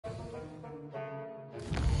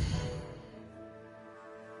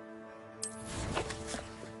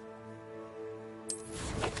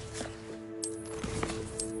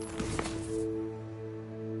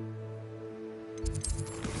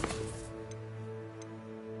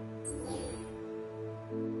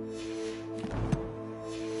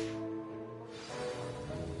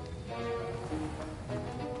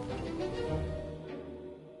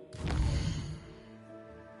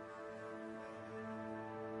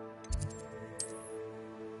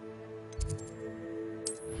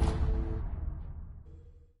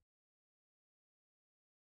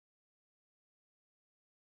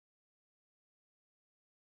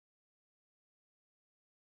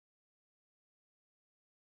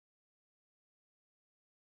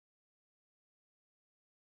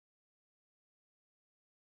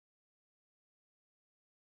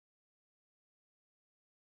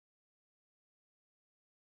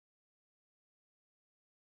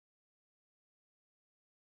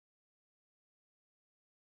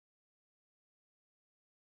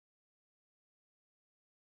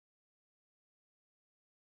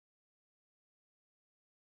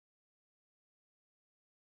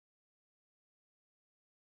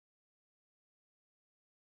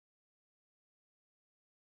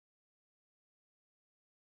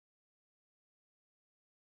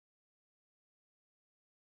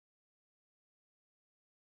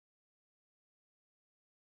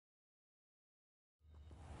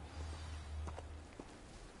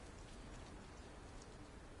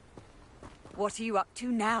What are you up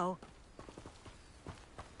to now?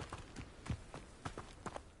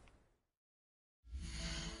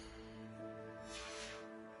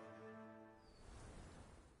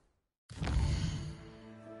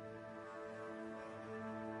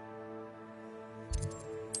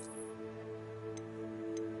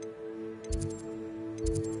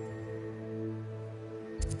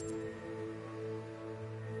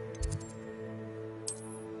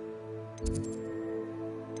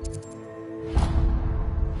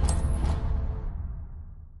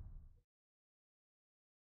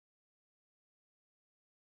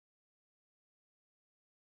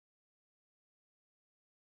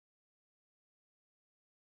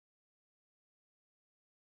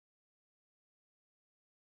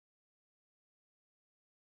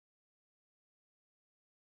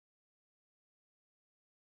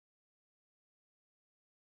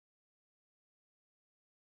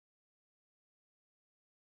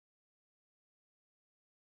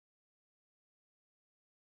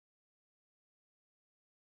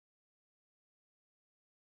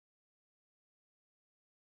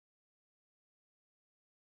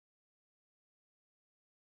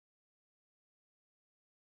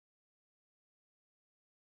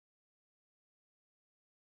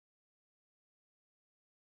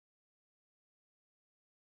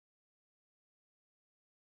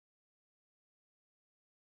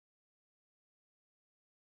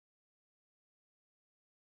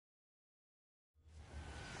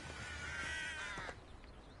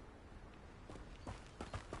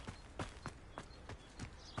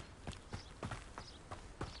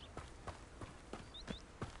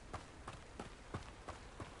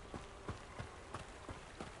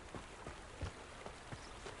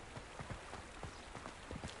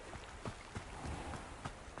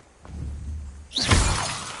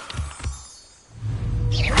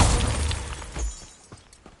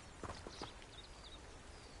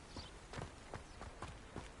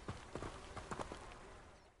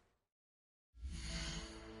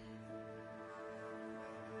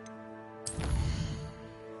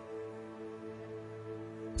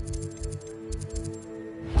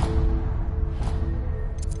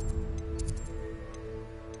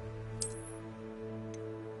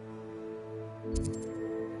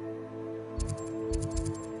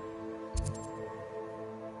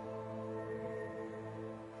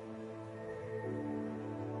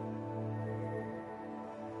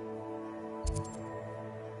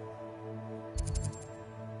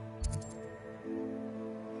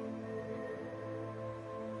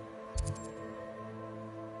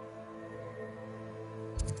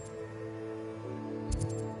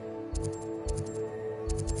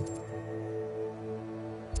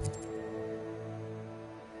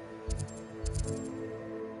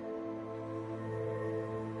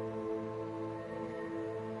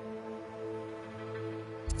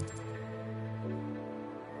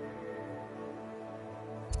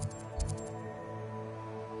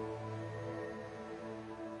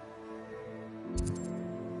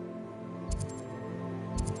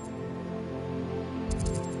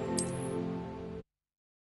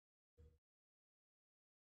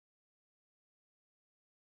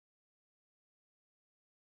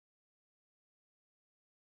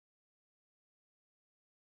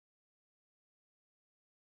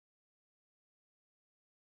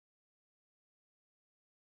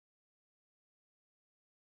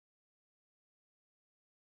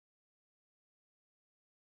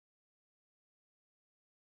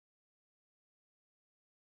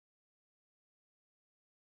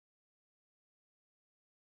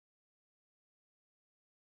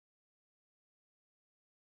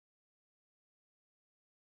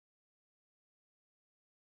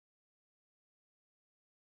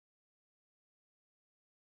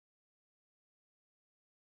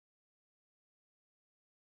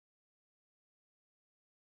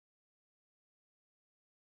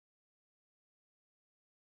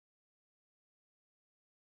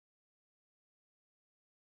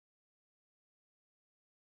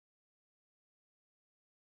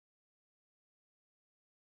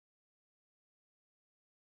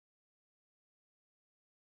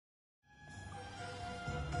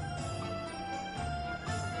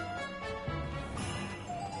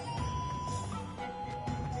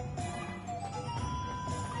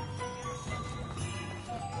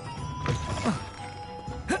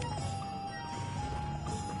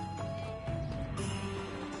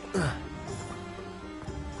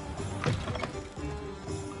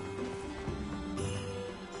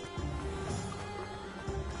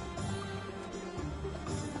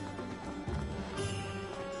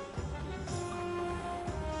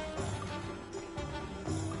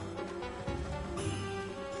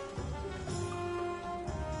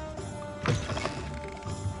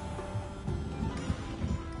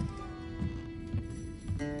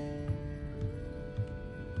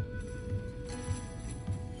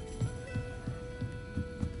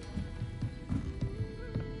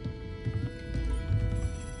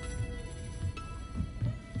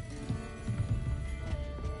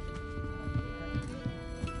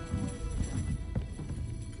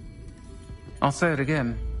 I'll say it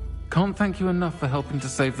again. Can't thank you enough for helping to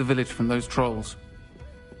save the village from those trolls.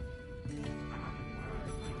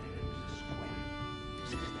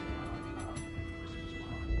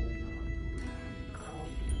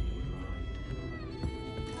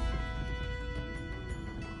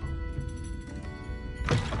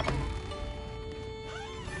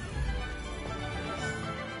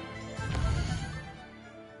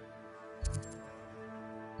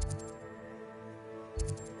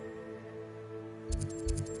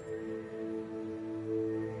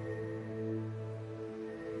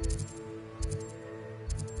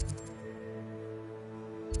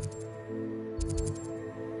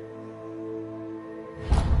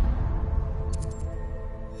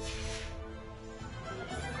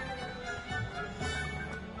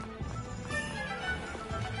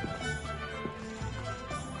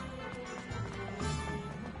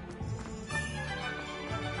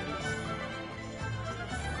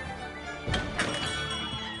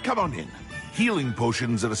 Come on in. Healing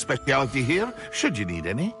potions are a specialty here, should you need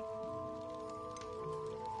any.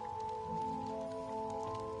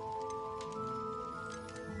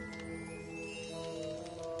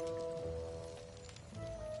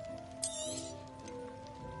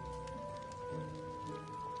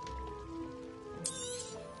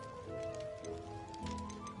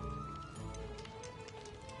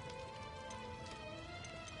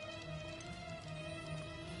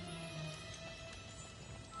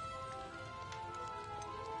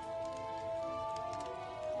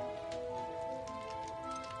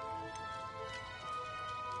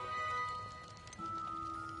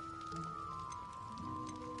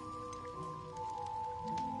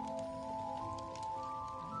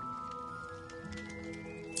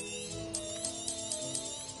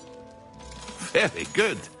 Very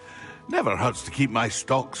good. Never hurts to keep my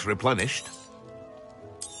stocks replenished.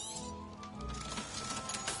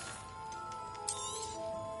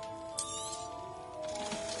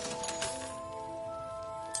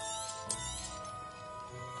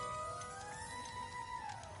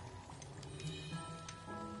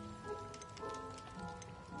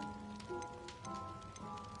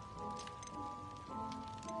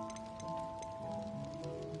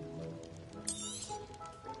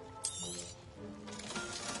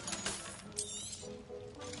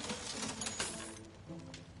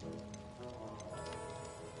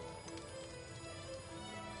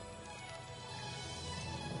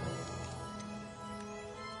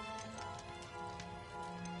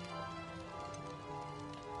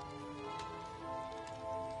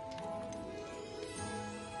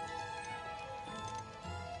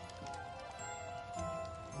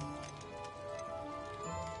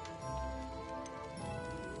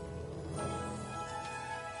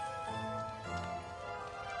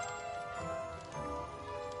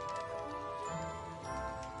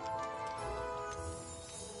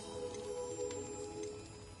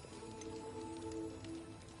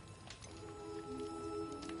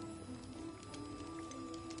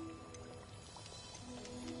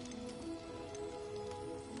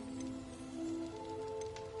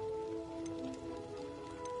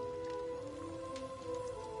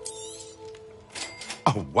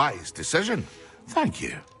 A wise decision. Thank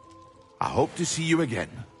you. I hope to see you again.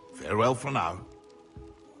 Farewell for now.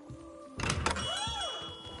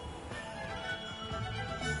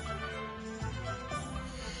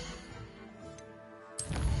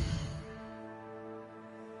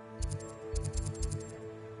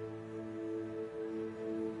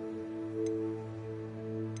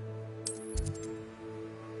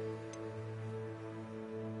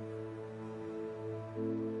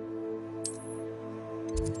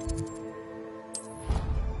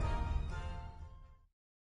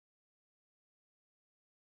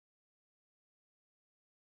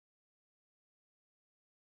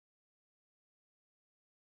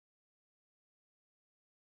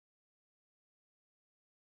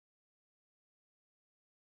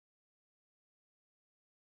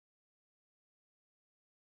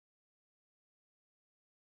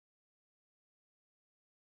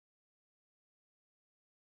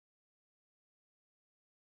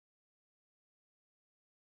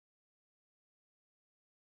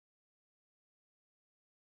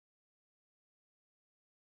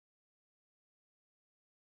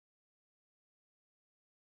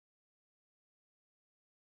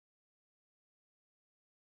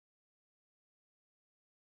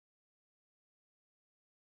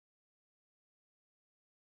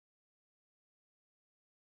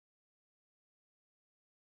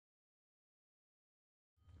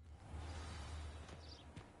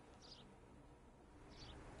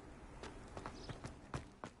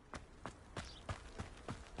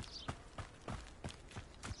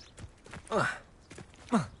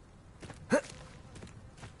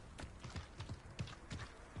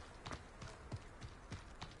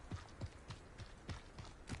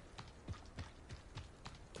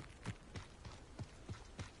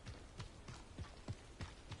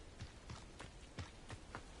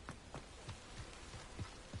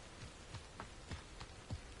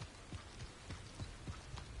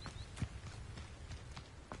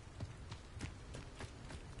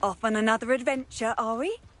 Off on another adventure, are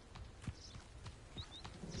we?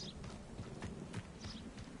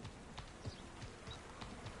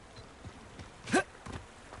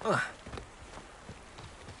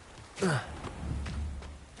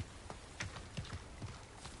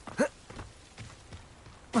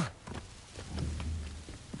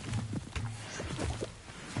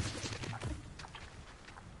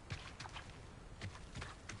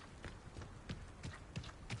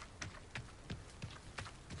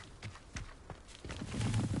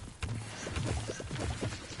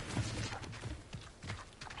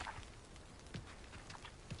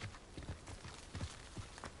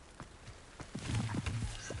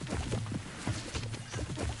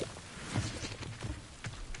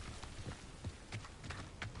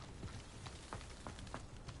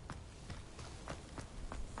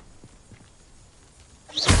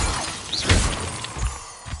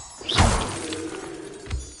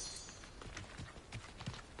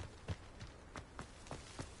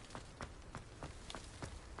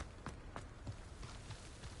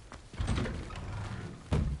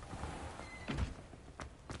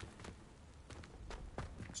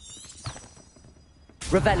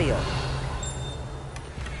 Revelio.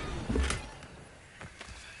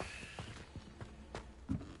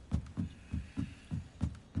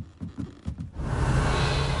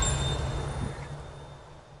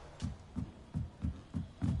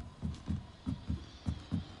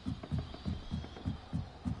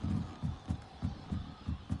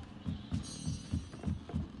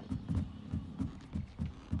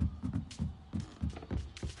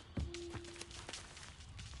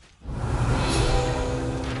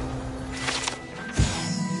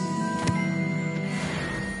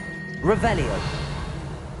 Revelio.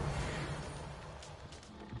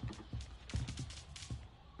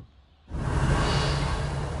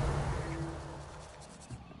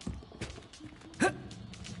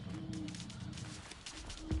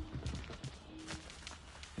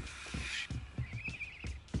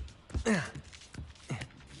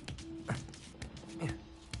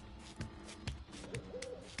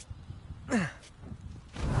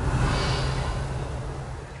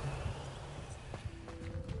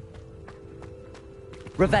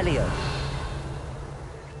 Revelio.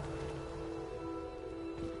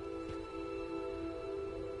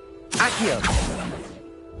 Accio.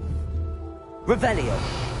 Revelio.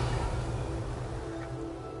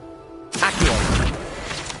 Accio.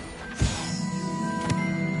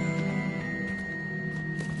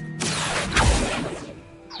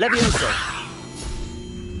 Levioso.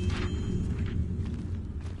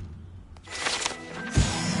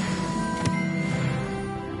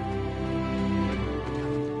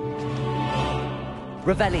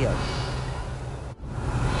 Revelio.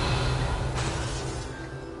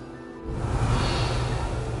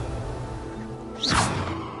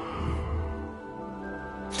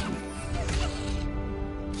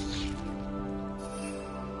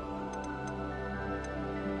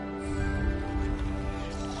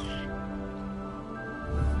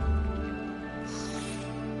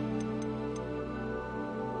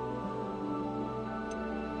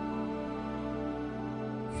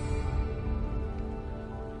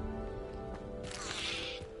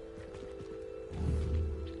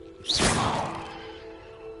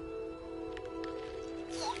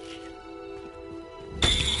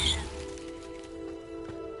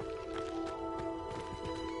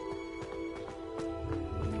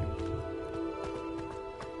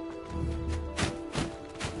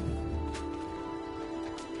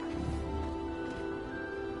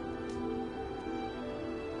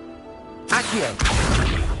 Accio.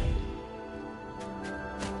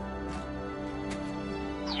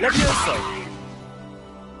 Levioso.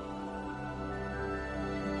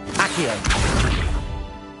 Accio.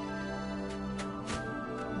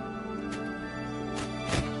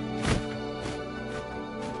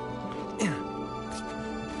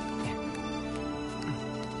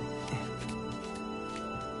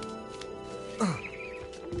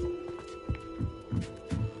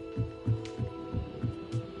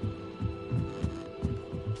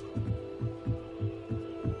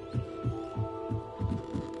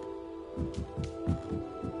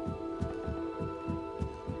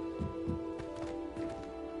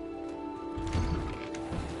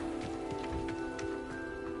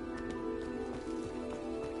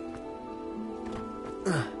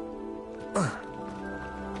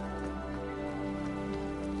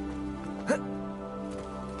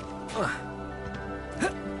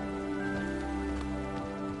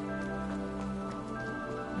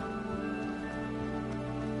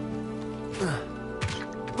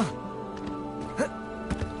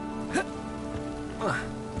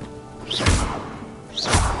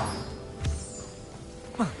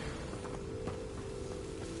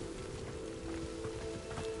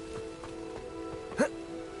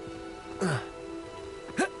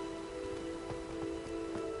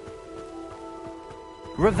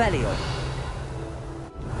 Revelio.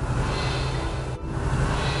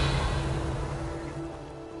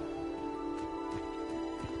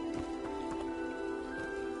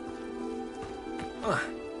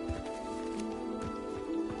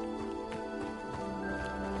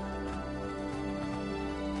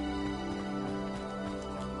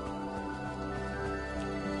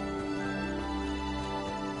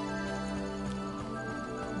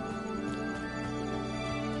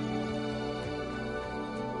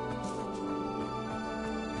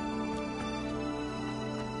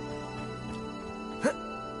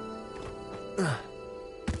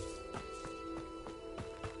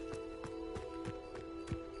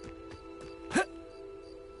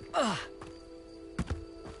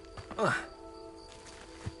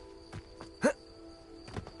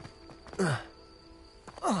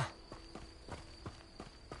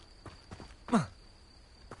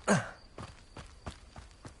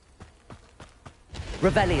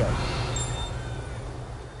 Revelio.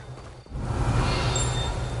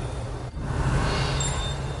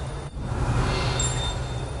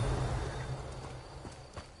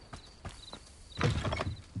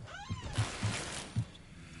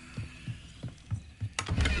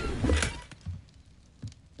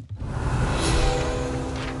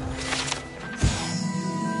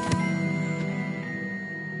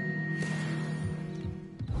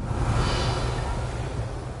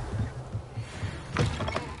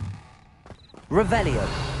 Revelio.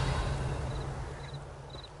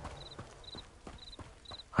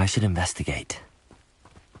 I should investigate.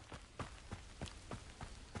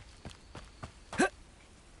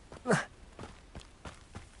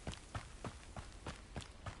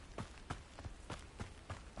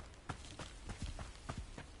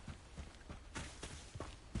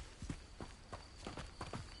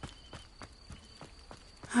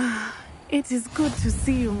 It is good to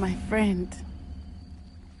see you, my friend.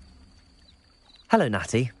 Hello,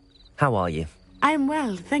 Natty. How are you? I'm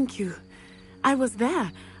well, thank you. I was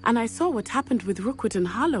there, and I saw what happened with Rookwood and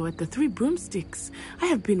Harlow at the Three Broomsticks. I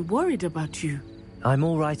have been worried about you. I'm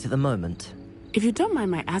all right at the moment. If you don't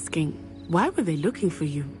mind my asking, why were they looking for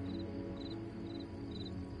you?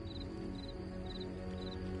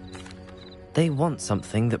 They want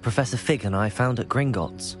something that Professor Fig and I found at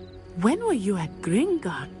Gringotts. When were you at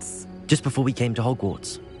Gringotts? Just before we came to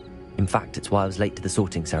Hogwarts. In fact, it's why I was late to the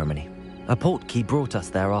sorting ceremony. A portkey brought us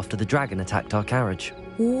there after the dragon attacked our carriage.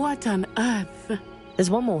 What on earth? There's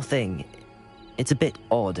one more thing. It's a bit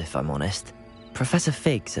odd, if I'm honest. Professor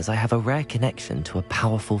Fig says I have a rare connection to a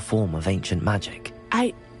powerful form of ancient magic.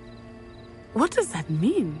 What does that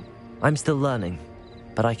mean? I'm still learning,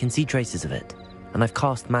 but I can see traces of it, and I've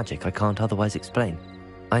cast magic I can't otherwise explain.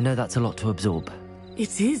 I know that's a lot to absorb.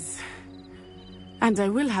 It is. And I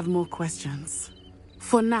will have more questions.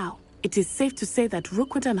 For now, it is safe to say that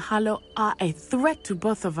Rookwood and Harlow are a threat to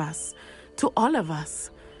both of us, to all of us,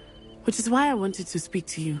 which is why I wanted to speak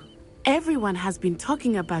to you. Everyone has been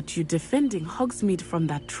talking about you defending Hogsmeade from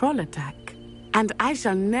that troll attack. And I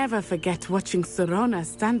shall never forget watching Sorona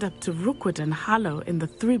stand up to Rookwood and Harlow in the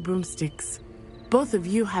Three Broomsticks. Both of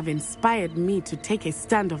you have inspired me to take a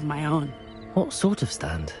stand of my own. What sort of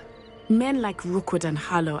stand? Men like Rookwood and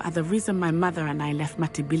Harlow are the reason my mother and I left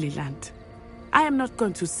Matabeleland. I am not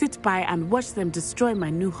going to sit by and watch them destroy my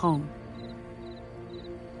new home.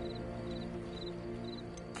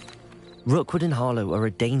 Rookwood and Harlow are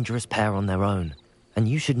a dangerous pair on their own, and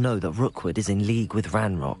you should know that Rookwood is in league with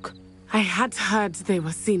Ranrock. I had heard they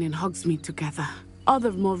were seen in Hogsmeade together. All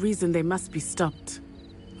the more reason they must be stopped.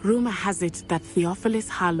 Rumor has it that Theophilus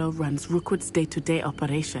Harlow runs Rookwood's day-to-day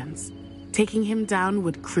operations. Taking him down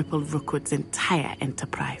would cripple Rookwood's entire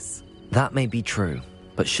enterprise. That may be true,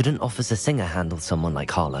 but shouldn't Officer Singer handle someone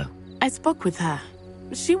like Harlow? I spoke with her.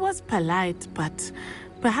 She was polite, but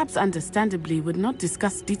perhaps understandably would not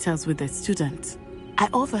discuss details with a student. I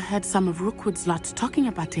overheard some of Rookwood's lot talking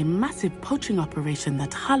about a massive poaching operation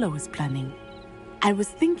that Harlow is planning. I was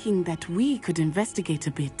thinking that we could investigate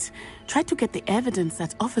a bit, try to get the evidence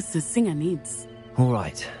that Officer Singer needs. All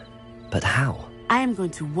right, but how? I am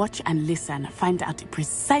going to watch and listen, find out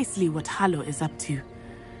precisely what Harlow is up to.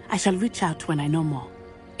 I shall reach out when I know more.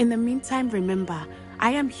 In the meantime, remember,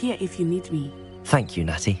 I am here if you need me. Thank you,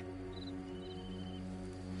 Natty.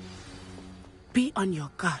 Be on your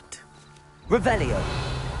guard. Revelio.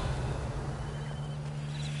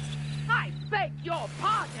 I beg your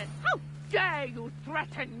pardon! How dare you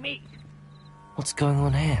threaten me? What's going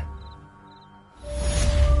on here?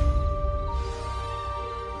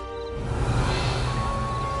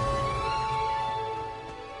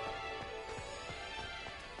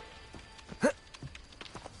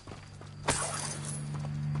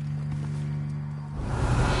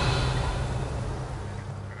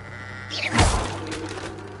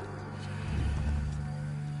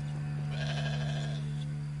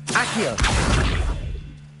 Accio!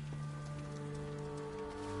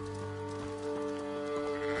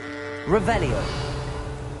 Revelio.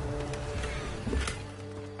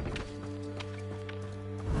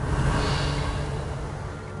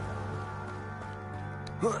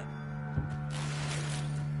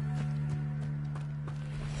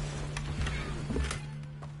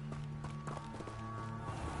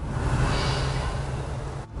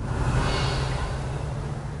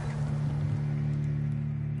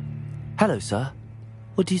 Hello, sir.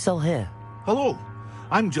 What do you sell here? Hello,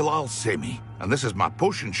 I'm Jalal Semi, and this is my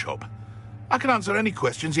potion shop. I can answer any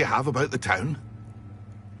questions you have about the town.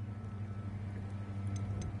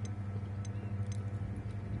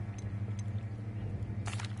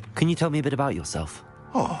 Can you tell me a bit about yourself?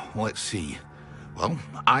 Oh, let's see. Well,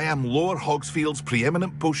 I am Lower Hogsfield's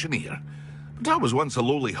preeminent potioneer, but I was once a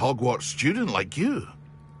lowly Hogwarts student like you.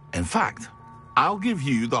 In fact, I'll give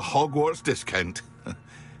you the Hogwarts discount.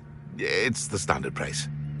 It's the standard price.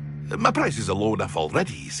 My prices are low enough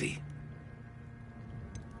already, you see.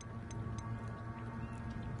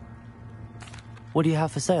 What do you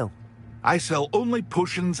have for sale? I sell only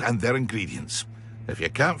potions and their ingredients. If you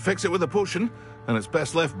can't fix it with a potion, then it's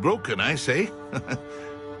best left broken, I say.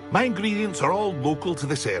 My ingredients are all local to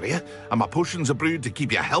this area, and my potions are brewed to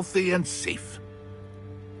keep you healthy and safe.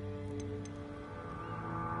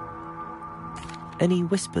 Any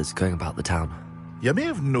whispers going about the town? You may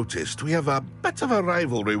have noticed we have a bit of a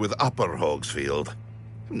rivalry with Upper Hogsfield.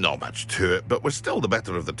 Not much to it, but we're still the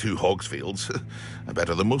better of the two Hogsfields.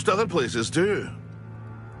 Better than most other places, too.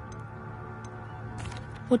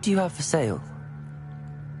 What do you have for sale?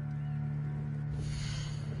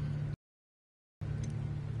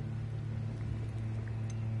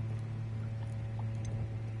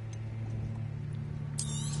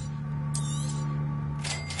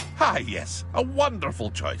 Ah, yes, a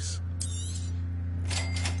wonderful choice.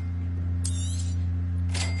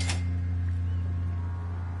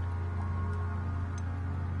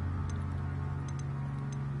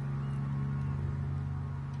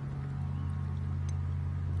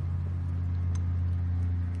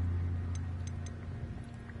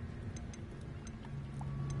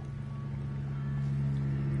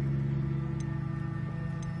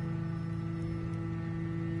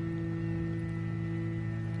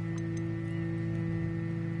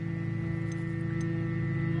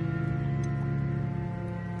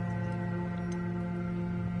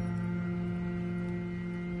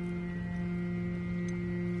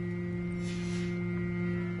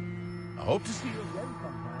 I hope to see you again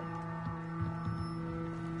sometime.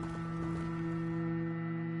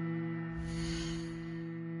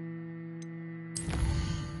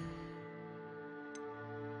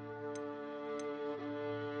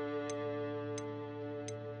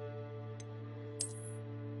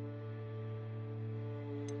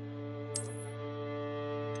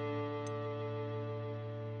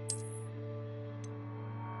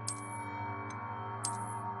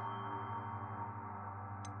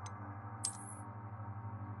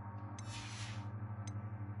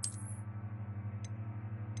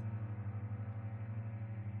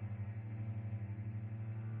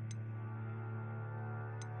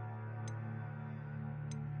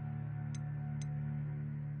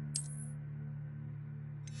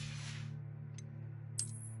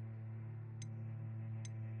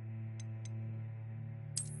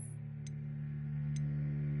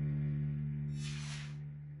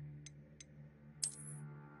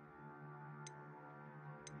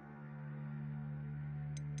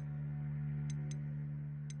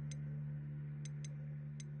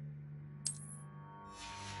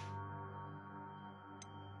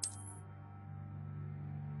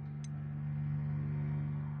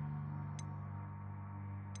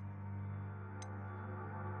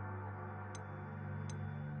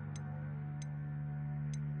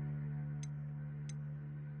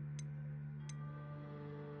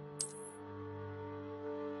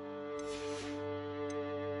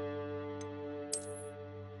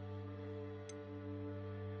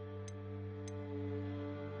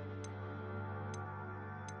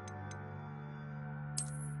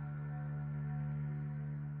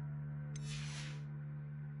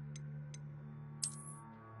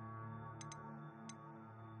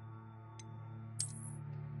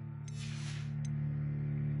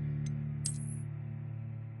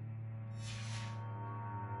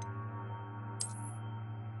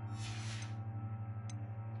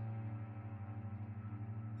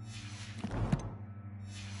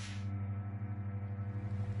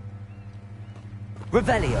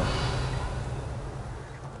 Revelio.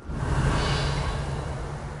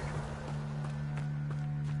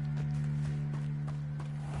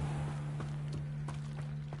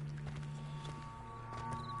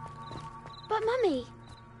 But Mummy...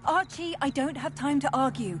 Archie, I don't have time to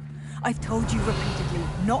argue. I've told you repeatedly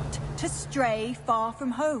not to stray far from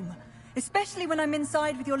home. Especially when I'm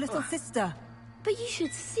inside with your little sister. But you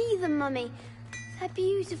should see them, Mummy. They're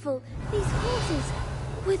beautiful. These horses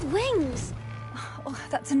with wings. Oh,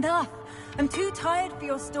 that's enough. I'm too tired for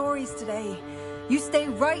your stories today. You stay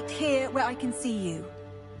right here where I can see you.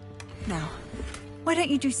 Now, why don't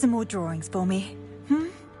you do some more drawings for me? Hmm?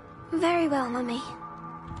 Very well, Mummy.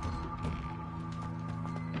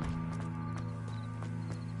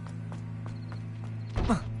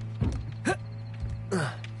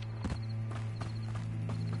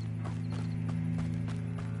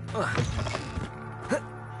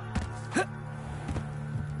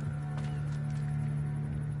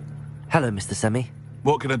 Hello, Mr. Semi.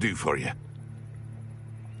 What can I do for you?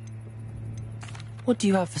 What do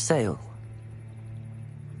you have for sale?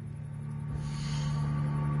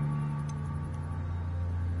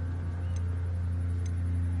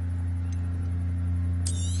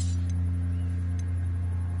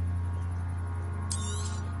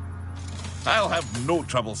 I'll have no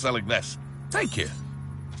trouble selling this. Thank you.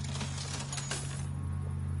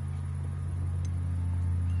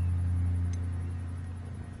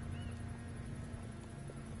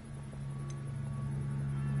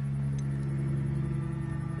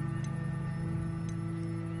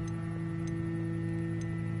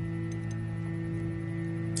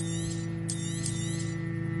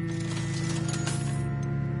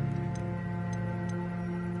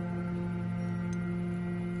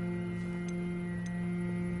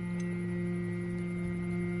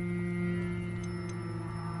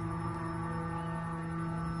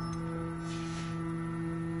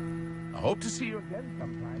 I hope to see you again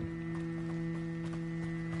sometime.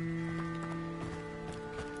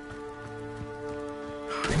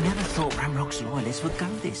 I never thought Ranrock's loyalists would go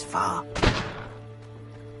this far.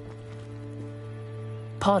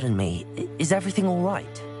 Pardon me, is everything all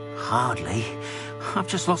right? Hardly. I've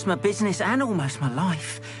just lost my business and almost my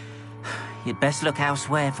life. You'd best look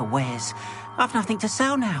elsewhere for wares. I've nothing to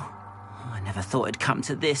sell now. I never thought it'd come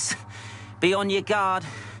to this. Be on your guard.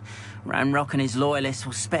 Ranrock and his loyalists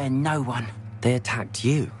will spare no one. They attacked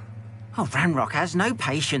you. Oh, Ranrock has no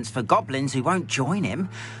patience for goblins who won't join him.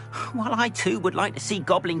 While I too would like to see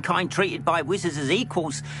goblin kind treated by wizards as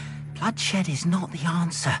equals, bloodshed is not the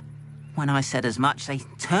answer. When I said as much, they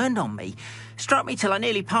turned on me, struck me till I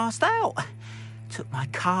nearly passed out. Took my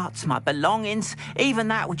carts, my belongings, even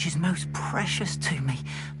that which is most precious to me,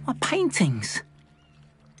 my paintings.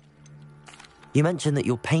 You mentioned that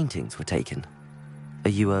your paintings were taken. Are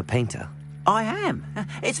you a painter? I am.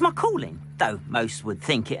 It's my calling, though most would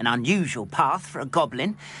think it an unusual path for a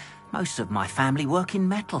goblin. Most of my family work in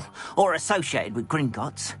metal, or associated with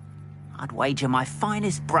Gringotts. I'd wager my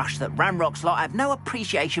finest brush that Ranrock's lot have no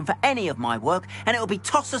appreciation for any of my work, and it'll be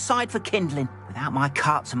tossed aside for kindling. Without my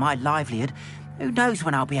carts and my livelihood, who knows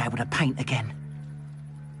when I'll be able to paint again.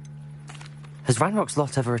 Has Ranrock's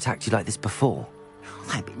lot ever attacked you like this before?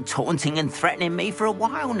 They've been taunting and threatening me for a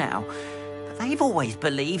while now. They've always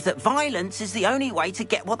believed that violence is the only way to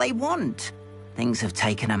get what they want. Things have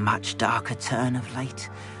taken a much darker turn of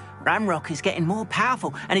late. Ranrock is getting more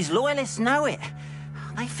powerful, and his loyalists know it.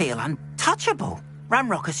 They feel untouchable.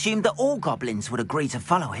 Ranrock assumed that all goblins would agree to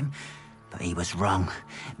follow him, but he was wrong.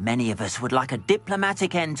 Many of us would like a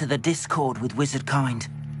diplomatic end to the discord with wizard kind.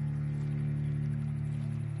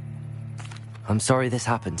 I'm sorry this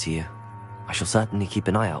happened to you. I shall certainly keep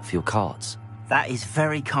an eye out for your carts. That is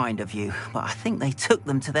very kind of you, but I think they took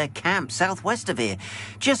them to their camp southwest of here,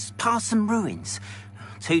 just past some ruins.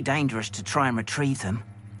 Too dangerous to try and retrieve them.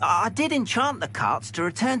 I did enchant the carts to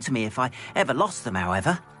return to me if I ever lost them,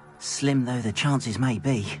 however. Slim though the chances may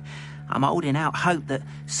be, I'm holding out hope that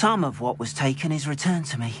some of what was taken is returned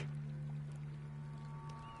to me.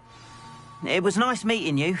 It was nice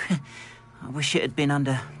meeting you. I wish it had been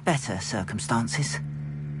under better circumstances.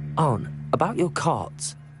 Arn, about your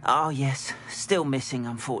carts. Oh, yes. Still missing,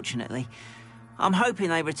 unfortunately. I'm hoping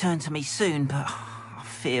they return to me soon, but I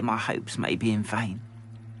fear my hopes may be in vain.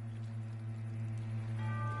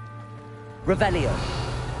 Revelio.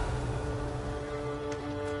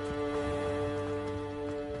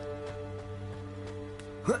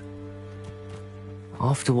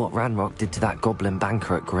 After what Ranrock did to that goblin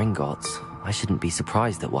banker at Gringotts, I shouldn't be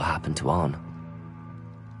surprised at what happened to Arn.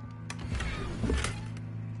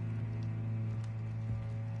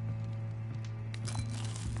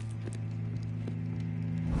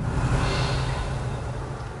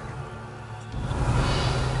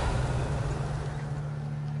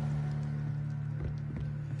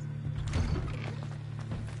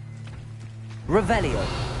 Revelio.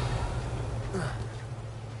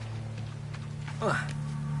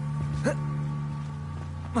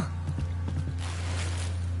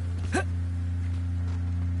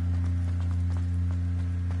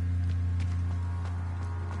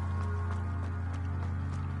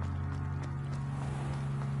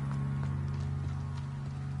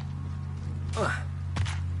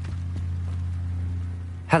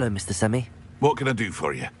 Hello, Mr. Semi. What can I do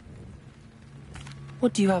for you?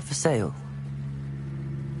 What do you have for sale?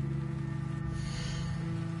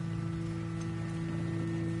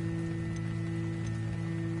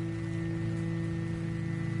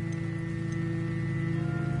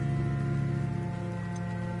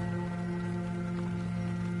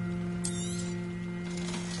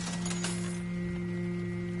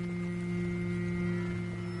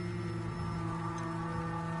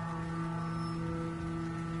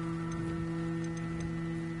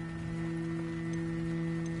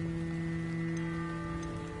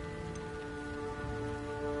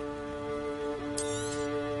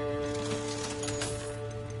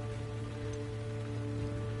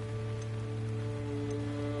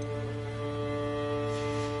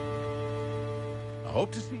 I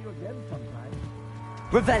hope to see you again sometime.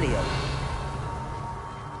 Revelio.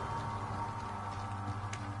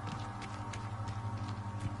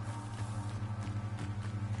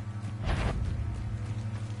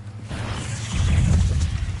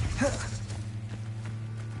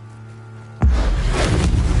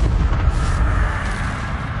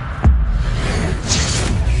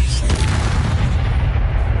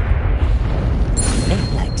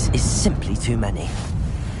 Eight legs is simply too many.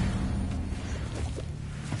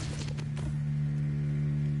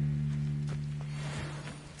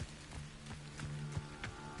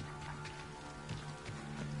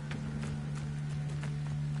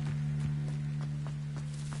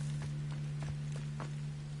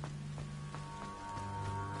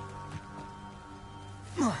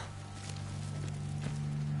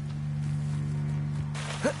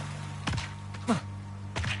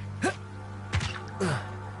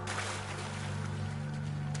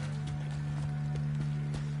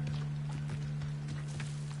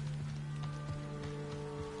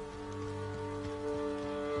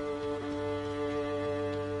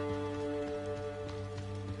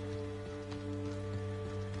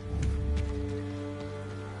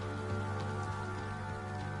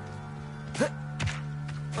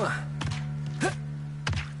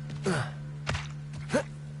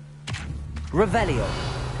 Revelio.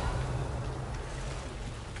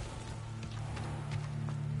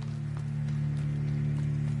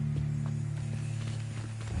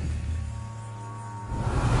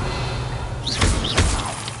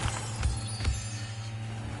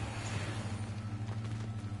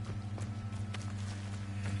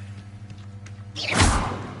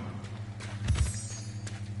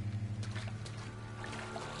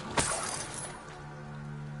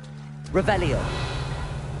 Revelio.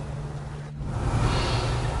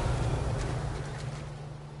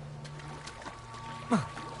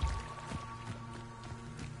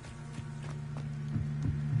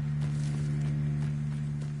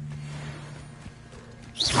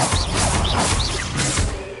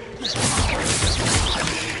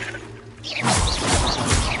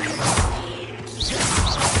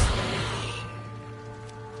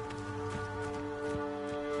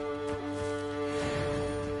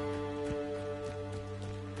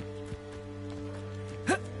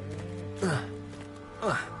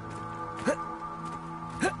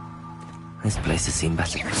 This place has seen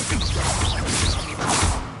better.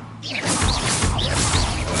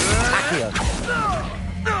 Accio.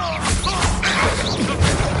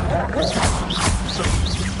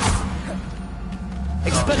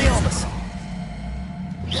 Expelliarmus.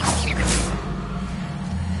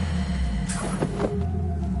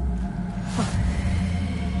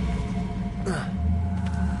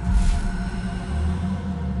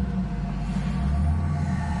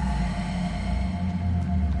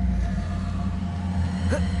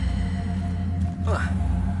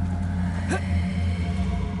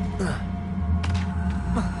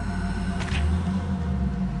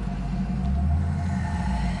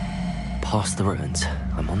 Past the ruins.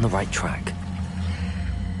 I'm on the right track.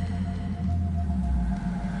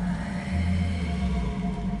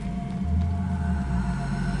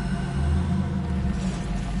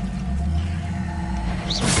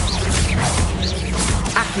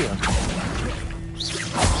 Accio.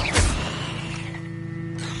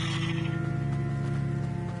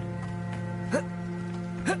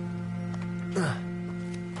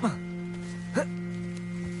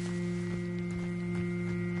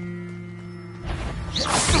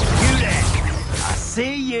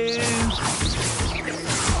 see you.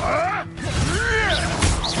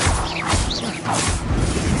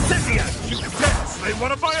 Incendia! You dare slay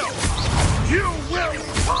one of my own! You will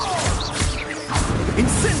fall!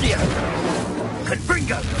 Incendia!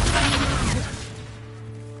 Confringo!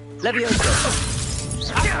 Levioso!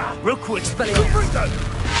 Roku Expelliarmus!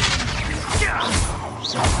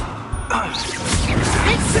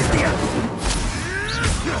 Incendia!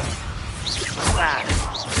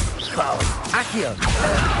 Accio!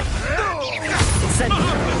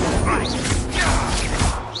 Incendia!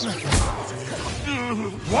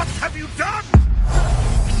 What have you done?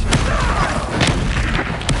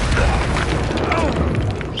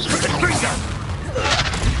 Confringo!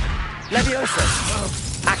 Levioso!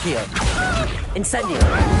 Accio! Incendio!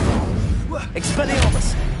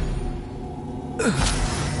 Expelliarmus!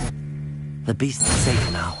 The beast is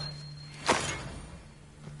safe now.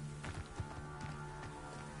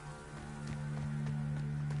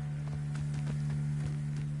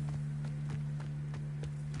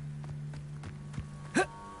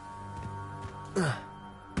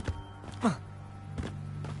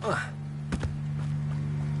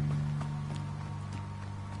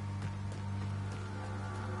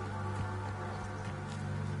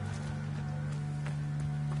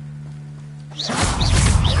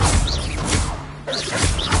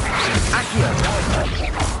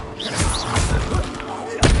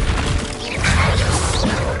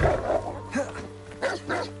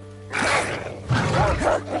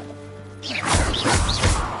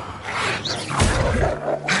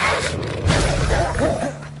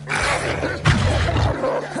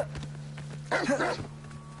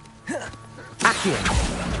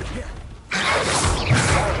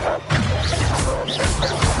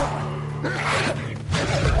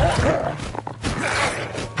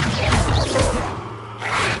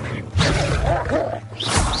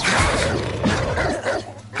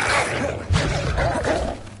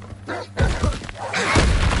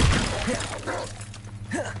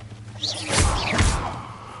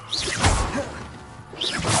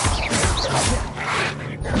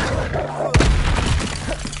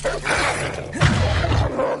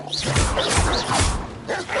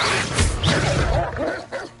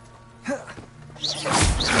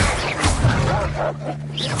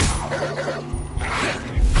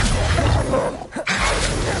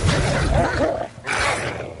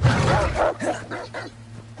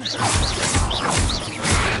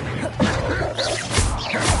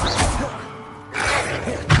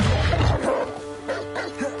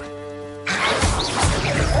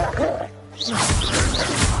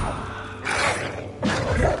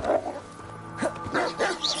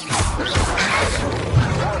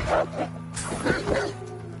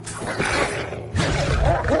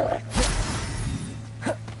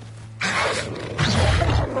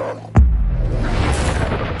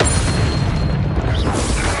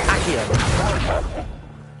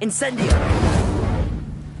 Incendio!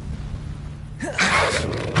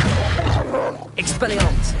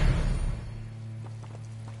 Expelliarmus!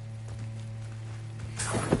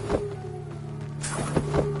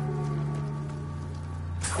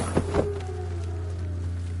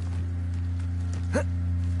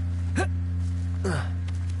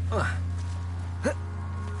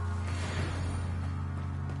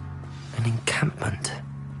 An encampment.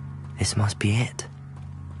 This must be it.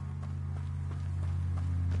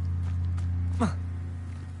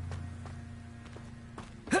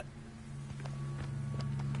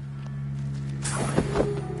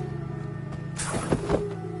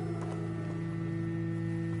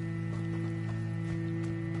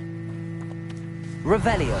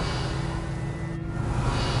 Revelio.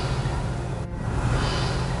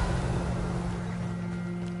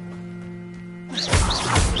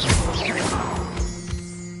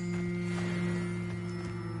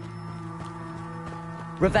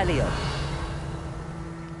 Revelio.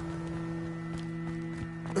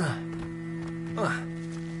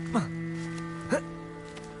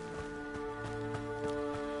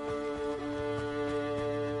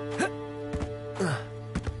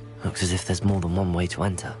 Looks as if there's more than one way to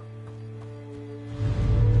enter.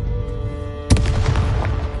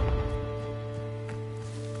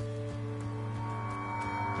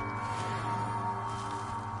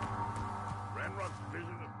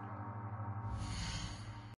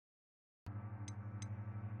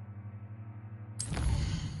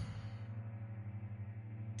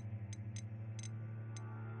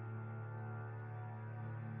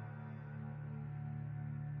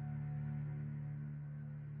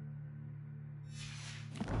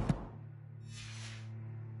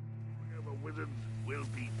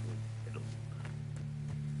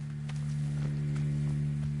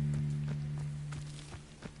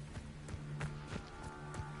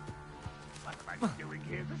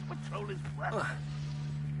 years, this patrol is worth.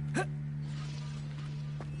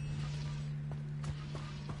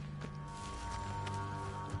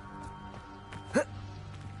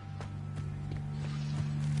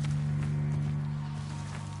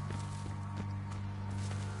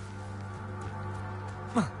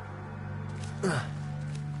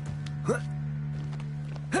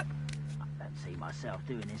 Myself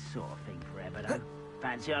doing this sort of thing forever, though.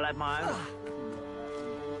 Fancy I'll have my own.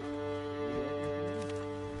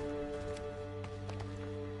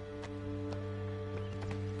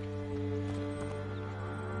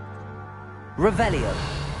 Revelio.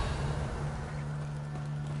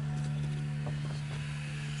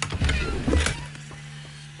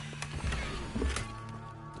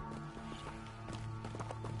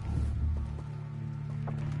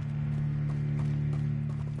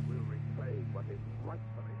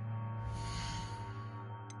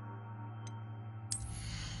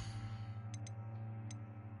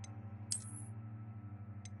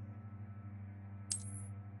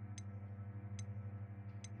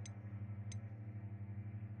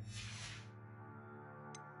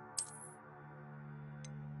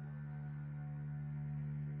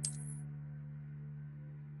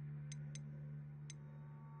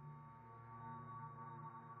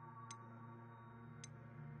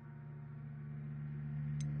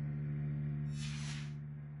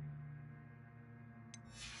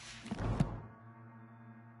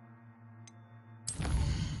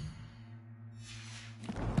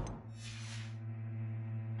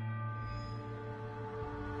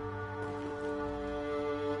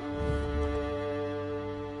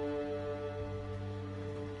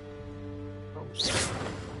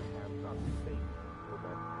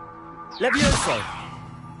 Levioso!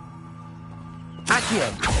 Accio!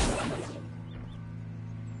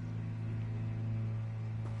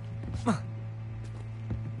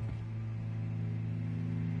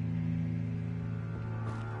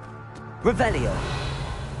 Revelio!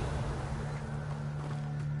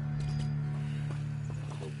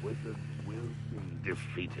 The wizards will be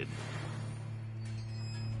defeated.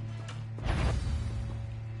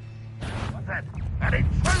 What's that? An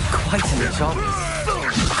intruder! Quite an enchantment.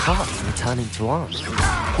 Cards returning to arms. I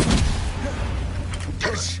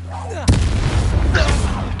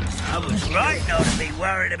was right not to be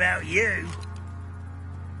worried about you.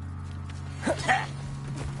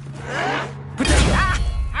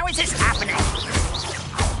 How is this happening?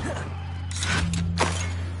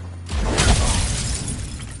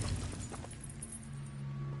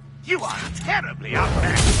 You are terribly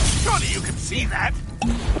outmatched. Surely you can see that.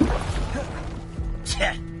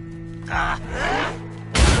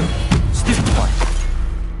 Stupid one.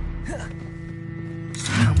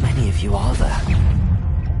 How many of you are there?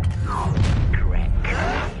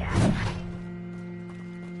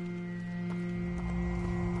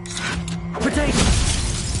 Potato!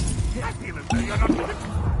 I feel as though you're not even...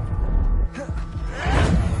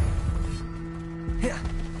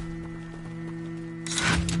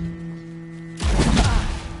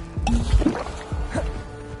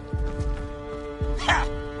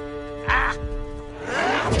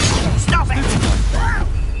 Stop it!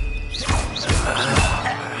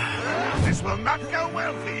 This will not go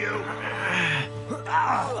well for you.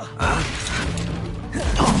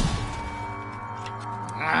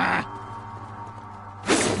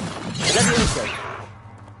 Levioso!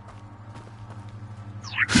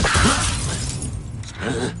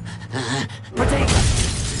 Potato!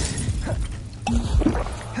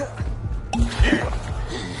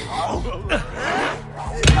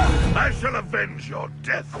 I shall avenge your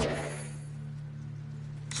death.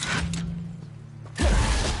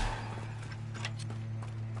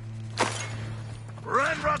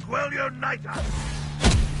 Ranrock will unite us.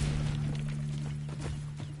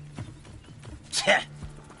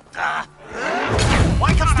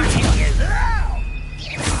 Why can't I hear you?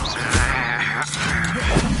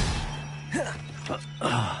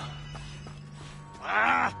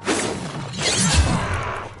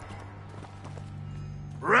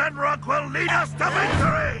 Ranrock will lead us to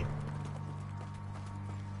victory!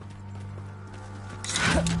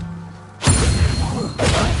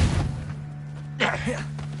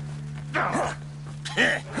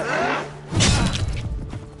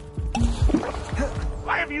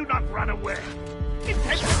 Why have you not run away?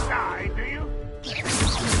 Intend to die, do you?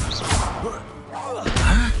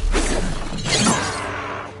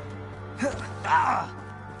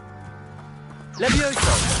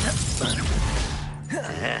 Levioso!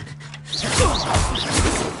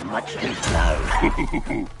 Much too slow.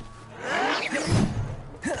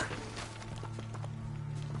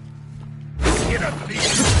 You don't believe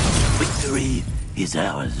Victory is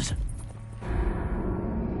ours.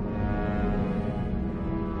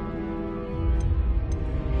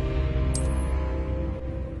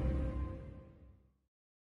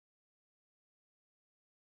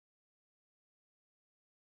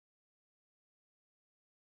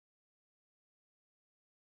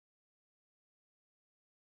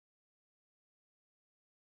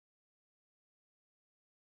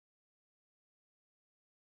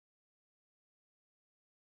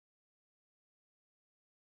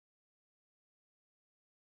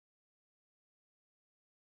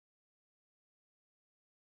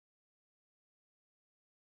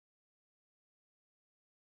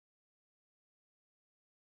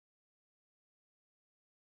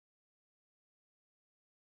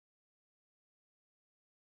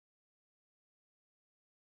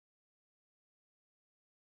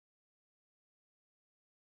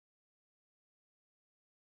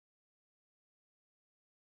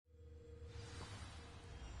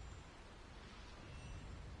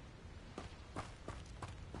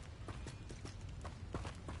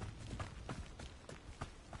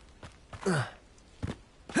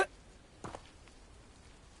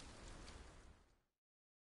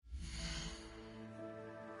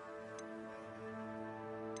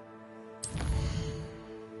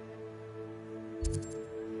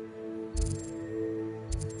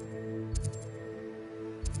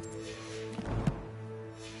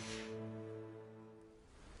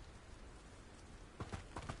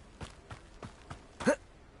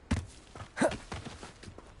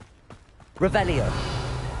 Revelio.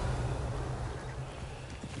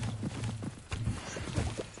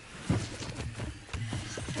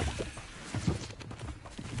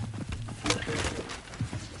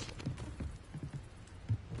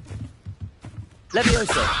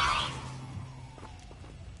 Levioso.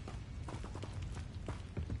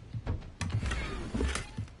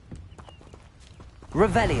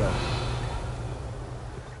 Revelio.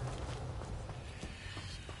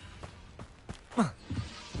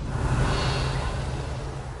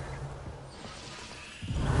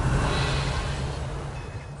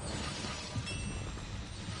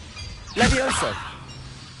 Levioso.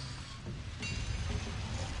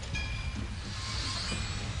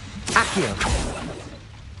 Accio.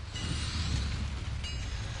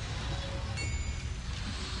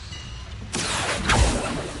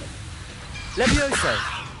 Levioso.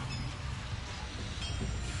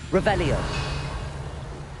 Revelio.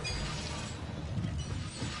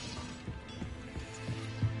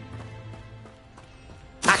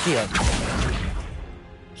 Accio.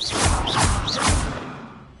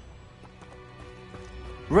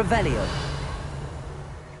 Revelio.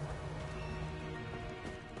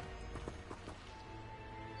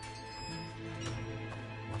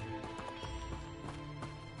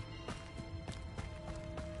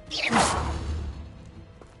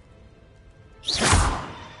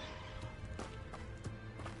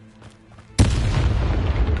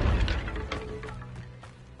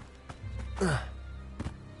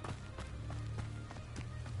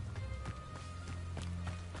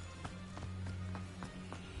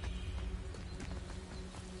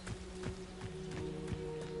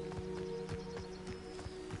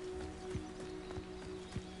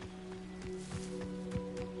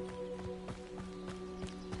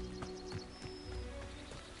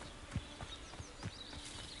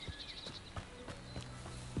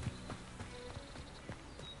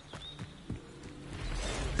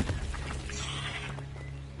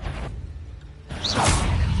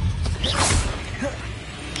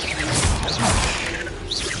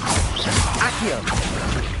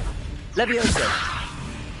 Levioso.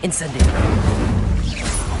 Incendio.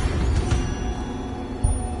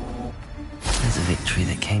 There's a victory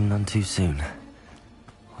that came none too soon.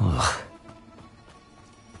 Ugh.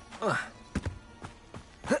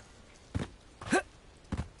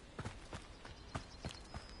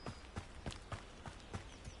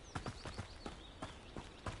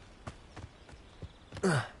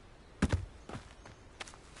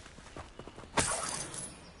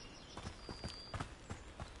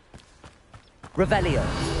 Revelio.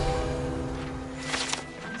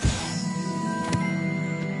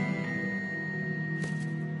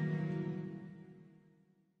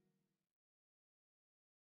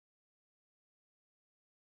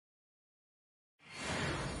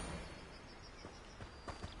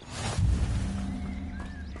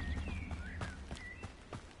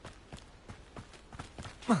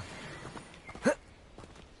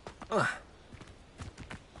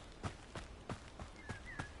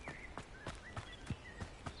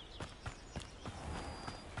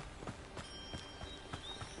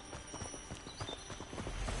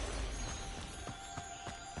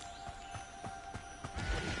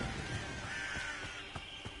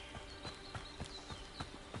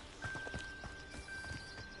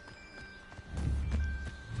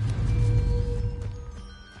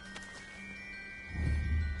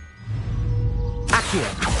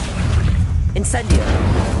 Incendio.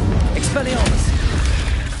 Expelliarmus.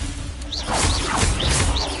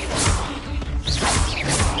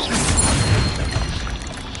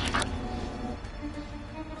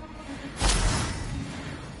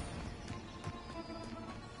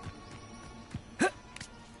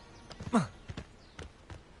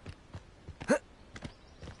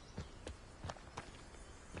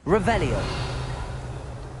 Revelio.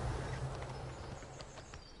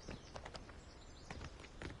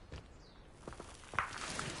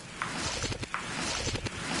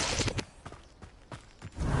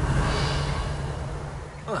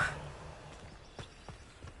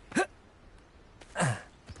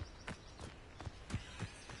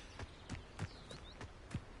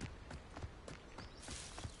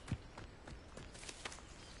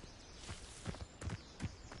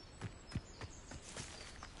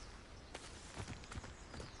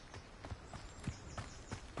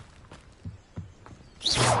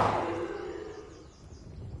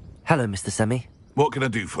 Hello, Mr. Semi. What can I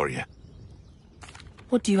do for you?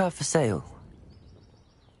 What do you have for sale?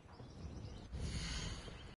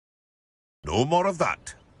 No more of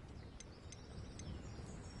that.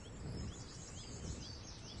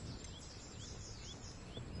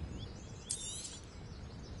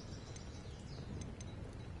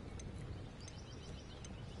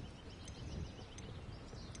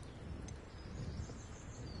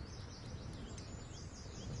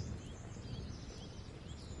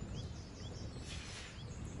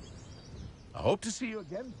 I hope to see you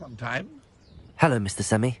again sometime. Hello, Mr.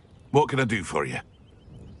 Semi. What can I do for you?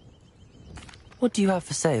 What do you have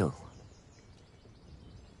for sale?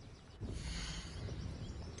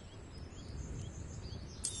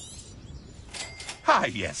 Ah,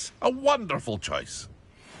 yes. A wonderful choice.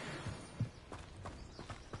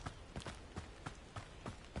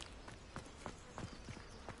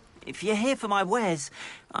 If you're here for my wares,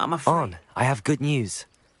 I'm afraid... On, I have good news.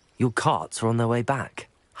 Your carts are on their way back.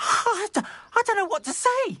 I don't know what to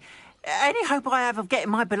say. Any hope I have of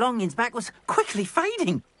getting my belongings back was quickly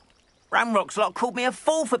fading. Ramrock's lot called me a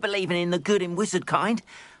fool for believing in the good in wizard kind.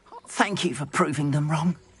 Thank you for proving them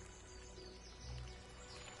wrong.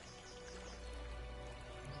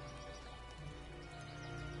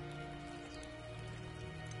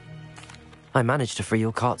 I managed to free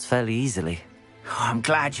your carts fairly easily. Oh, I'm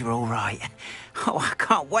glad you're all right. Oh, I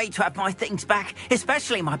can't wait to have my things back,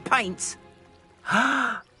 especially my paints.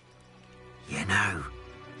 You know,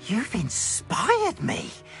 you've inspired me.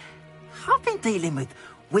 I've been dealing with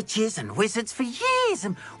witches and wizards for years,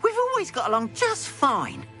 and we've always got along just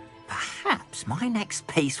fine. Perhaps my next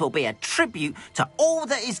piece will be a tribute to all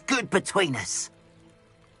that is good between us.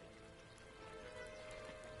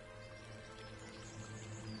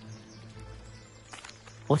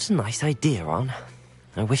 What a nice idea, Ron.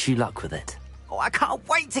 I wish you luck with it. Oh, I can't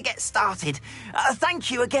wait to get started.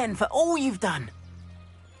 Thank you again for all you've done.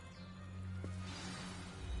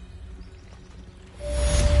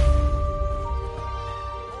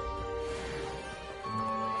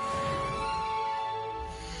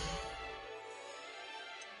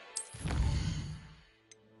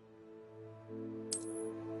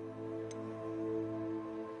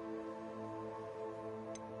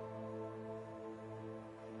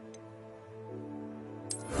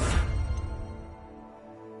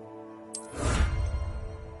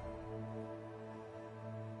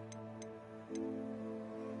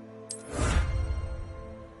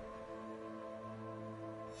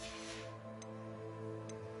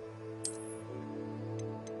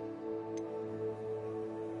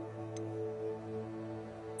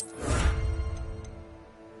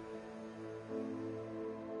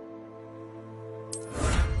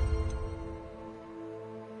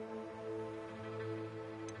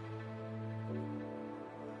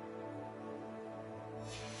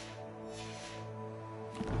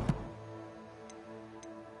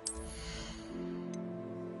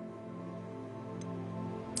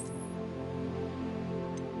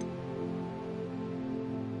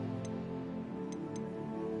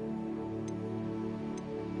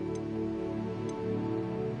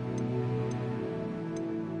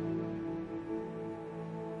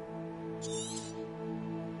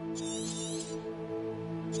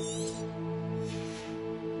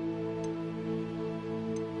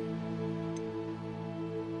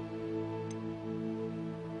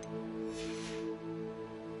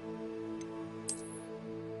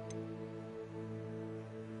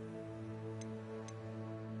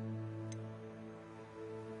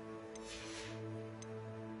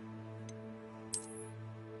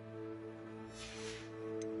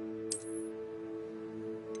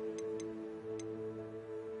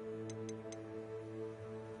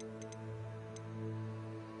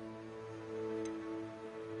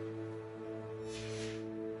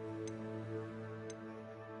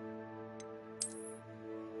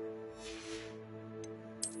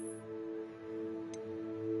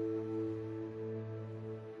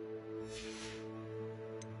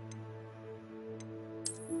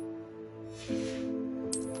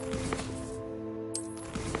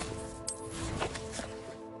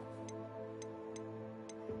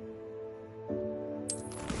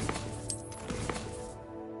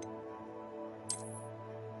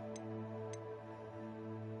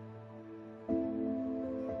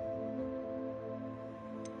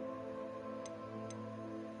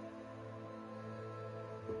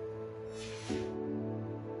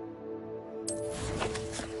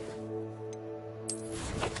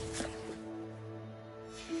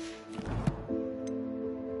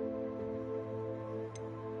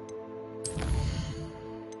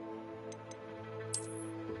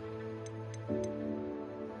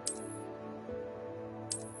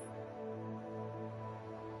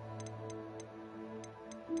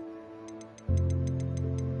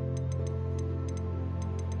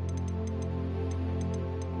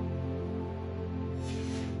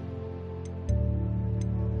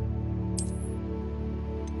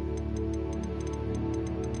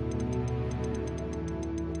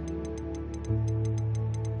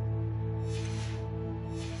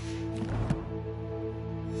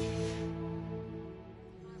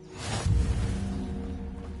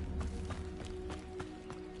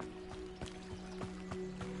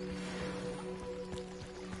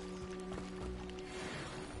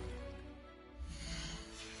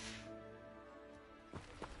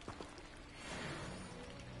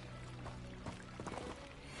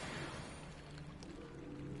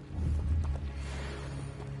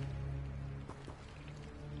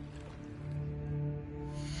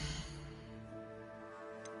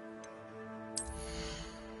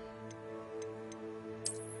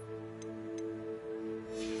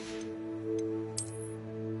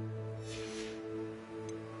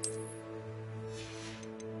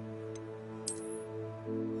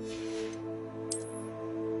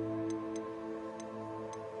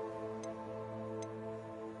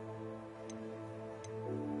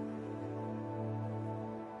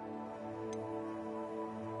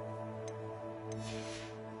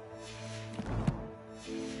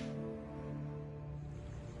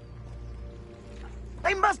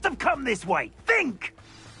 They must have come this way. Think!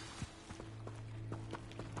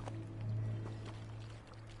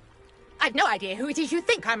 I've no idea who it is you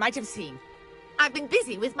think I might have seen. I've been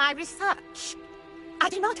busy with my research. I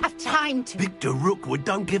do not have time to... Victor Rookwood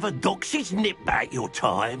don't give a doxy's nip back your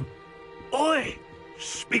time. Oi!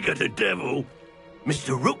 Speak of the devil.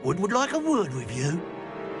 Mr. Rookwood would like a word with you.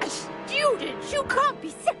 A student? You can't be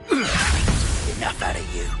so... Enough out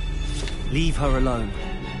of you. Leave her alone.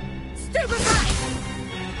 Stupefy!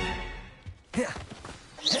 Your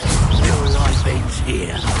life ends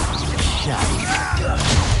here. Shame.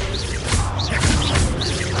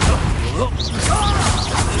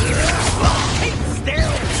 Keep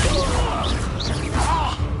still!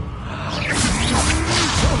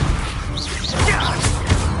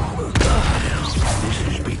 This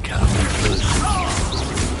is becoming personal.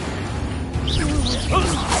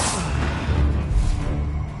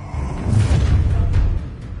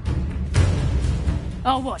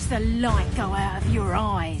 I'll watch the light go out of your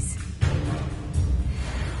eyes.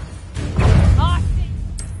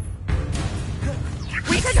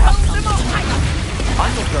 We can hold them off!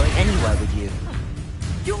 I'm not going anywhere with you.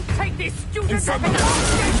 You'll take this student Instead- and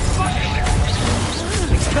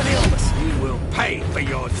Expelliarmus! You will pay for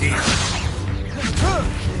your deeds.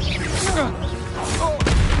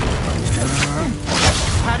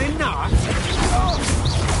 Had enough?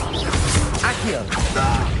 Accio!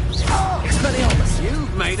 Expelliarmus!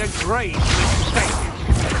 You've made a great mistake.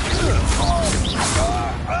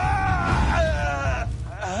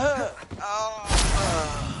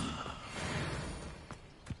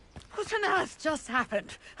 What on earth just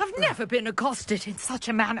happened? I've never been accosted in such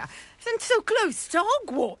a manner, and so close to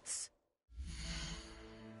Hogwarts.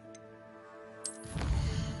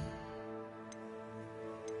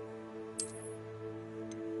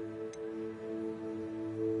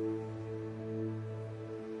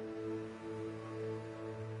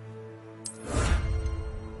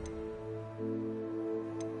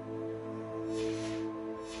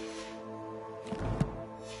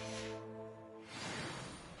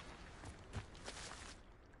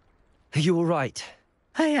 Are you all right?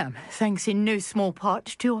 I am, thanks in no small part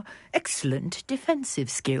to your excellent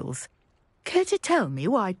defensive skills. Care to tell me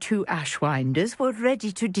why 2 Ashwinders were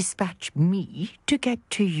ready to dispatch me to get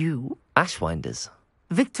to you? Ashwinders?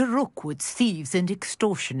 Victor Rookwood's thieves and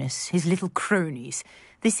extortionists, his little cronies.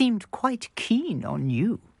 They seemed quite keen on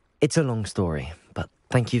you. It's a long story, but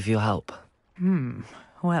thank you for your help.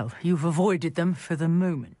 Well, you've avoided them for the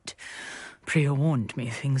moment. Priya warned me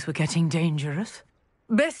things were getting dangerous.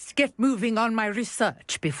 Best get moving on my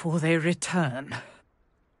research before they return.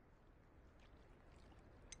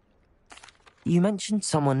 You mentioned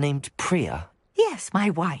someone named Priya. Yes, my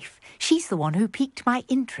wife. She's the one who piqued my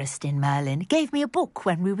interest in Merlin. Gave me a book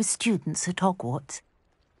when we were students at Hogwarts.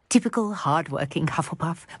 Typical hard-working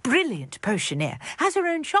Hufflepuff. Brilliant potioneer. Has her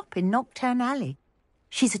own shop in Nocturne Alley.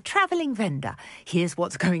 She's a travelling vendor. Hears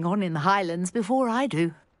what's going on in the Highlands before I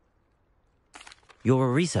do. You're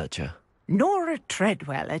a researcher? Nora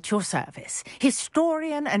Treadwell at your service.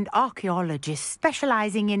 Historian and archaeologist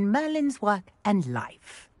specialising in Merlin's work and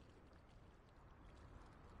life.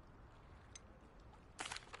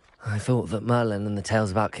 I thought that Merlin and the tales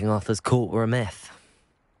about King Arthur's court were a myth.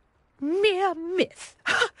 Mere myth.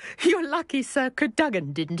 You're lucky Sir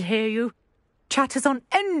Cadogan didn't hear you. Chatters on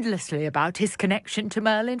endlessly about his connection to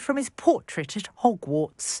Merlin from his portrait at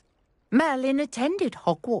Hogwarts. Merlin attended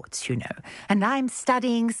Hogwarts, you know, and I'm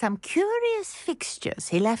studying some curious fixtures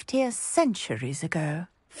he left here centuries ago.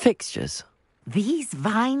 Fixtures? These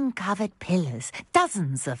vine-covered pillars,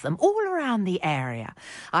 dozens of them, all around the area.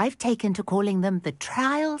 I've taken to calling them the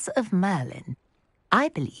Trials of Merlin. I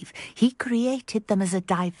believe he created them as a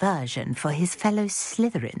diversion for his fellow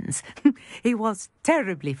Slytherins. He was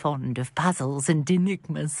terribly fond of puzzles and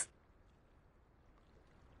enigmas.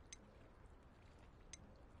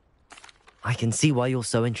 I can see why you're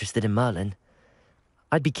so interested in Merlin.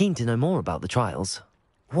 I'd be keen to know more about the trials.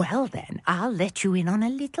 Well then, I'll let you in on a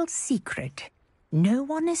little secret. No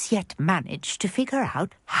one has yet managed to figure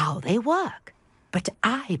out how they work. But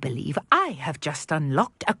I believe I have just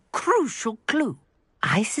unlocked a crucial clue.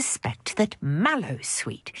 I suspect that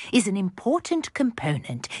Mallowsweet is an important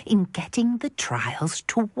component in getting the trials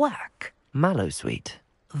to work. Mallowsweet?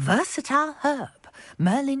 Versatile herb.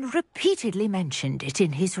 Merlin repeatedly mentioned it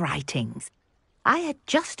in his writings. I had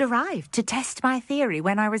just arrived to test my theory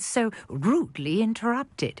when I was so rudely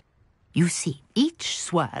interrupted. You see, each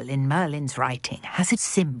swirl in Merlin's writing has a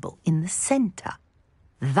symbol in the centre.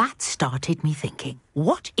 That started me thinking,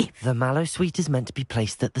 what if... The Mallowsweet is meant to be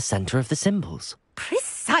placed at the centre of the symbols.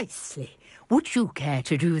 Precisely. Would you care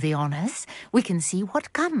to do the honours? We can see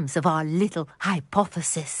what comes of our little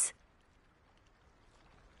hypothesis.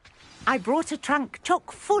 I brought a trunk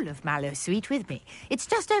chock full of mallowsweet with me. It's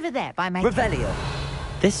just over there by my... Revelio.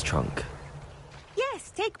 This trunk?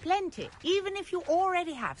 Yes, take plenty, even if you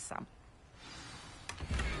already have some.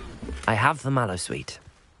 I have the mallowsweet.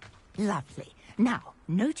 Lovely. Now,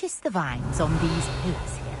 notice the vines on these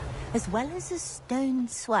pillars here, as well as a stone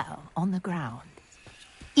swell on the ground.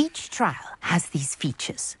 Each trial has these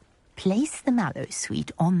features. Place the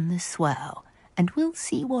mallowsweet on the swell, and we'll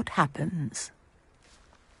see what happens.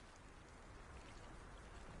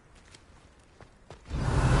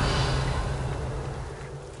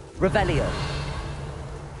 Revelio.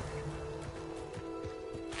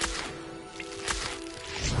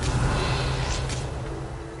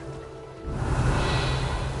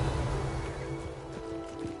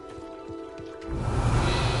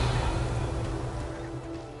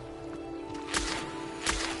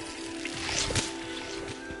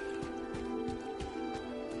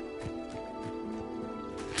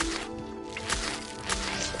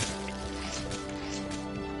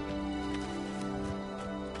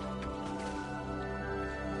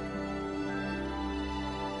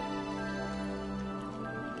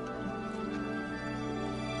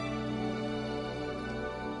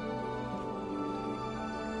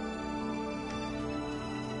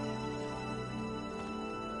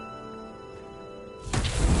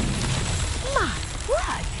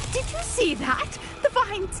 Did you see that? The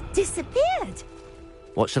vines disappeared.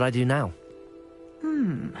 What should I do now?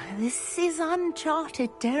 This is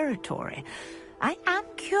uncharted territory. I am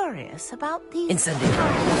curious about these...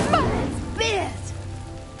 Incendio. Merlin's beard!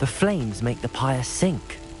 The flames make the pyre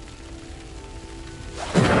sink.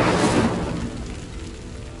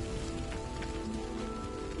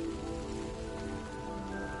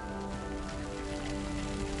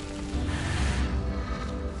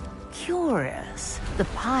 Curious. The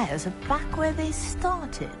pyres are back where they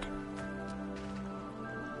started.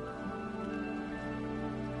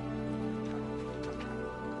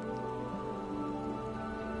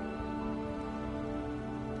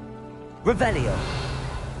 Revelio.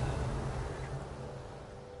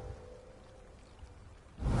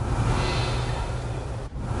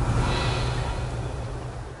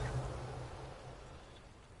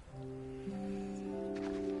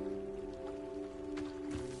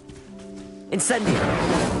 Incendio.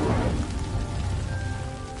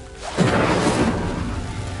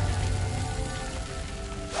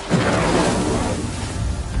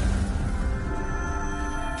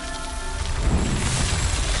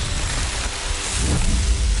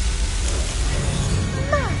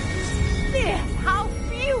 How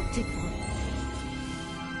beautiful!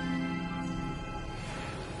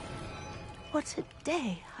 What a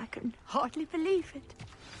day. I can hardly believe it.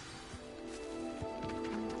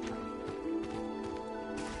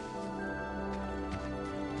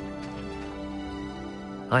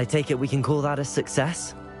 I take it we can call that a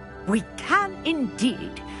success? We can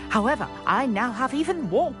indeed. However, I now have even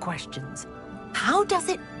more questions. How does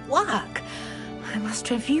it work? I must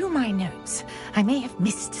review my notes. I may have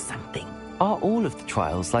missed something. Are all of the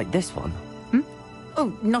trials like this one?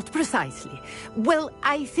 Oh, not precisely. Well,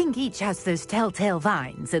 I think each has those telltale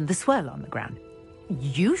vines and the swirl on the ground.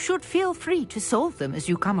 You should feel free to solve them as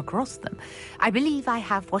you come across them. I believe I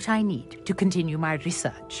have what I need to continue my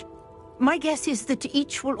research. My guess is that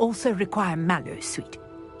each will also require mallowsweet,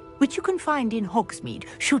 which you can find in Hogsmeade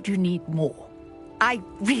should you need more. I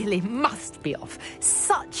really must be off.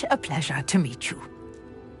 Such a pleasure to meet you.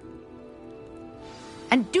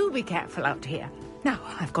 And do be careful out here. Now,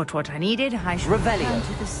 I've got what I needed. I shall return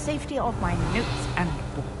to the safety of my notes and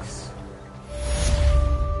books.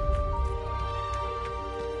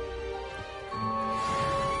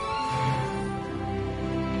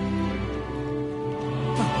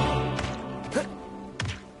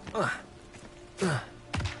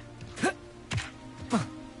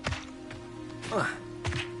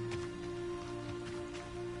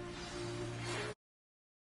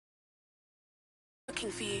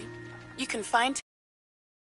 Looking for you. You can find him.